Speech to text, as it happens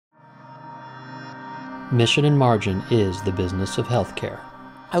Mission and Margin is the business of healthcare.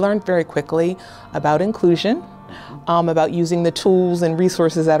 I learned very quickly about inclusion, about using the tools and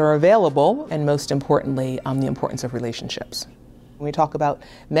resources that are available, and most importantly, the importance of relationships. When we talk about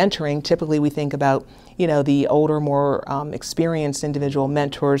mentoring, typically we think about, the older, more experienced individual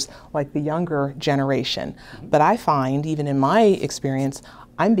mentors like the younger generation. But I find, even in my experience,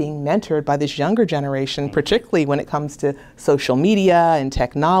 I'm being mentored by this younger generation, particularly when it comes to social media and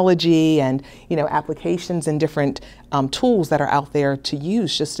technology and, applications and different tools that are out there to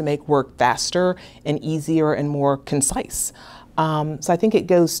use just to make work faster and easier and more concise. So I think it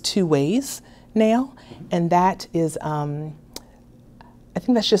goes two ways now, and that is, I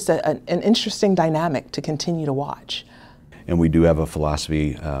think that's just an interesting dynamic to continue to watch. And we do have a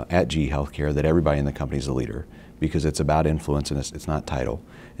philosophy at GE Healthcare that everybody in the company is a leader, because it's about influence and it's not title.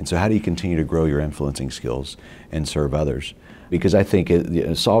 And so how do you continue to grow your influencing skills and serve others? Because I think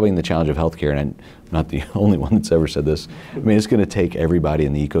solving the challenge of healthcare, and I'm not the only one that's ever said this, it's going to take everybody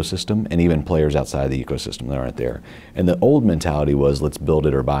in the ecosystem and even players outside the ecosystem that aren't there. And the old mentality was let's build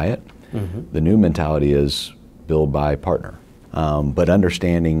it or buy it. The new mentality is build, buy, partner. But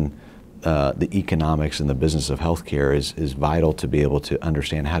understanding the economics and the business of healthcare is vital to be able to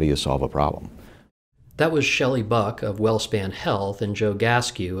understand how do you solve a problem. That was Shelly Buck of WellSpan Health and Joe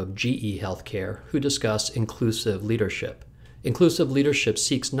Gaskew of GE Healthcare, who discussed inclusive leadership. Inclusive leadership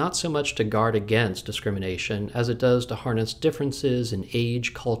seeks not so much to guard against discrimination as it does to harness differences in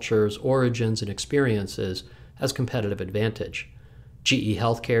age, cultures, origins, and experiences as competitive advantage. GE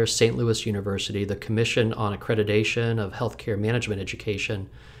Healthcare, St. Louis University, the Commission on Accreditation of Healthcare Management Education,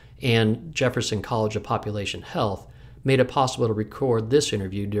 and Jefferson College of Population Health made it possible to record this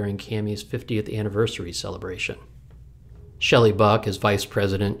interview during CAHME's 50th anniversary celebration. Shelly Buck is Vice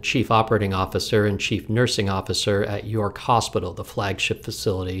President, Chief Operating Officer, and Chief Nursing Officer at York Hospital, the flagship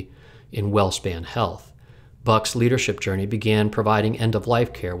facility in WellSpan Health. Buck's leadership journey began providing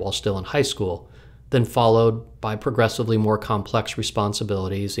end-of-life care while still in high school, then followed by progressively more complex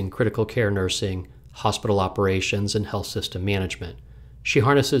responsibilities in critical care nursing, hospital operations, and health system management. She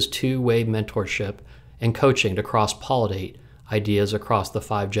harnesses two-way mentorship and coaching to cross-pollinate ideas across the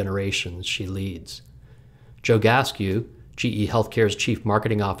 5 generations she leads. Joe Gaskew, GE Healthcare's Chief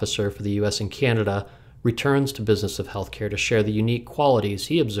Marketing Officer for the US and Canada, returns to business of healthcare to share the unique qualities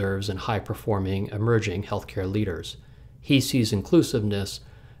he observes in high-performing, emerging healthcare leaders. He sees inclusiveness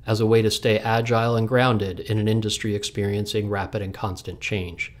as a way to stay agile and grounded in an industry experiencing rapid and constant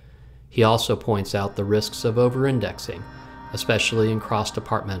change. He also points out the risks of over-indexing, especially in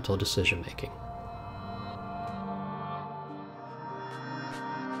cross-departmental decision-making.